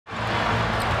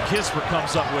Kispert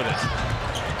comes up with it.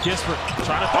 Kispert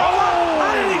trying to throw it.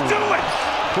 How did he do it?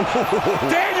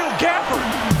 Daniel Gafford.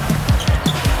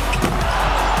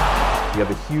 You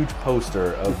have a huge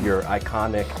poster of your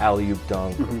iconic alley-oop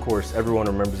dunk. Of course, everyone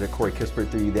remembers it. Corey Kispert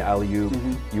threw you the alley-oop.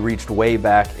 You reached way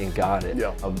back and got it.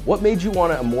 Yeah. What made you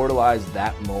want to immortalize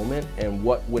that moment, and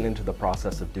what went into the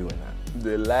process of doing that?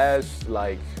 The last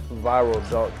viral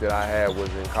dunk that I had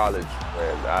was in college,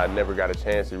 and I never got a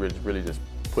chance to really just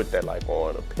put that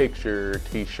on a picture,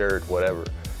 t-shirt, whatever.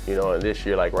 You know, and this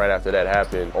year, right after that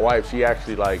happened, my wife, she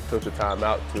actually took the time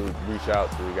out to reach out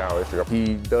to the guy on Instagram.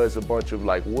 He does a bunch of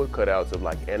wood cutouts of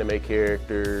anime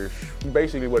characters,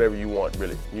 basically whatever you want,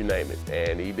 really, you name it.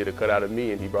 And he did a cutout of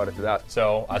me and he brought it to the house.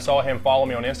 So I saw him follow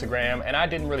me on Instagram, and I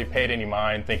didn't really pay it any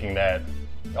mind, thinking that,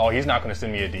 oh, he's not gonna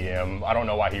send me a DM. I don't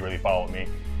know why he really followed me.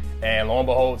 And lo and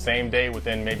behold, same day,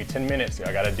 within maybe 10 minutes,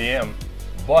 I got a DM.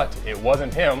 But it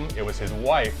wasn't him, it was his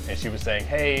wife, and she was saying,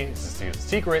 hey, this is a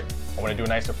secret. I want to do a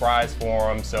nice surprise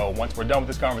for him, so once we're done with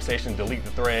this conversation, delete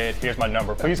the thread. Here's my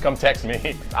number, please come text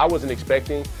me. I wasn't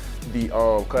expecting the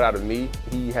cutout of me.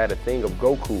 He had a thing of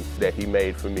Goku that he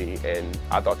made for me, and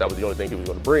I thought that was the only thing he was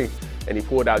going to bring. And he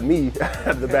pulled out me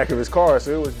at the back of his car,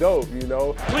 so it was dope, you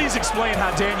know. Please explain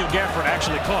how Daniel Gafford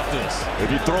actually caught this.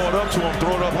 If you throw it up to him,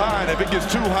 throw it up high, and if it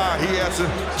gets too high, he has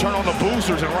to turn on the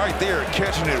boosters, and right there,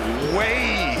 catching it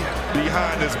way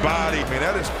behind his body. I mean,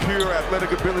 that is pure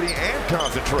athletic ability and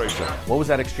concentration. What was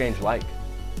that exchange like?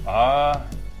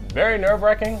 Very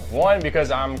nerve-wracking. One, because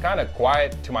I'm kind of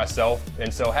quiet to myself,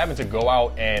 and so having to go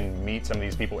out and meet some of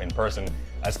these people in person,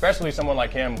 especially someone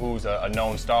like him who's a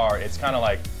known star, it's kind of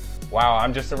like, wow,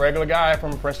 I'm just a regular guy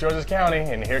from Prince George's County,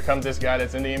 and here comes this guy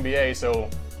that's in the NBA. So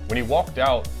when he walked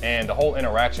out and the whole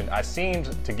interaction, I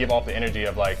seemed to give off the energy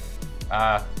of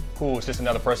cool, it's just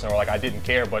another person, or I didn't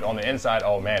care, but on the inside,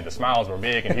 oh man, the smiles were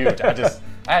big and huge. I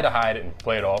had to hide it and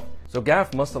play it off. So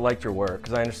Gaff must have liked your work,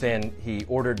 because I understand he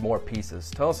ordered more pieces.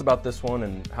 Tell us about this one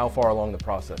and how far along the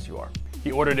process you are.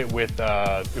 He ordered it with,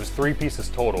 it was 3 pieces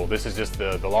total. This is just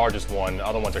the largest one. The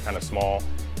other ones are kind of small.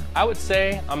 I would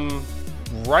say I'm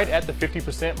right at the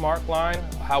 50% mark line.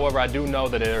 However, I do know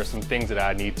that there are some things that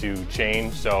I need to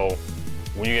change. So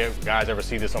when you guys ever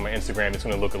see this on my Instagram, it's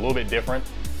gonna look a little bit different.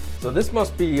 So this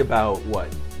must be about, what,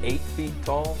 8 feet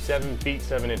tall? 7 feet,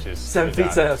 7 inches. 7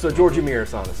 feet, so Georgie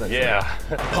Mears-on, essentially. Yeah.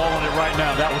 Calling it right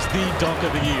now, that was the dunk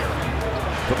of the year.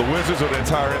 For the Wizards or the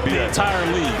entire NBA? The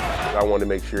entire league. I want to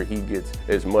make sure he gets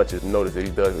as much as notice that he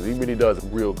does, because he really does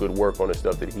real good work on the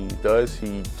stuff that he does.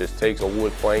 He just takes a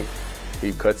wood plank,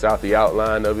 he cuts out the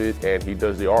outline of it, and he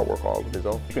does the artwork all on his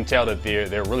own. You can tell that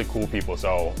they're really cool people,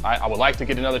 so I would like to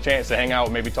get another chance to hang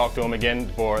out, maybe talk to them again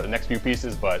for the next few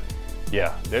pieces, but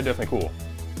yeah, they're definitely cool.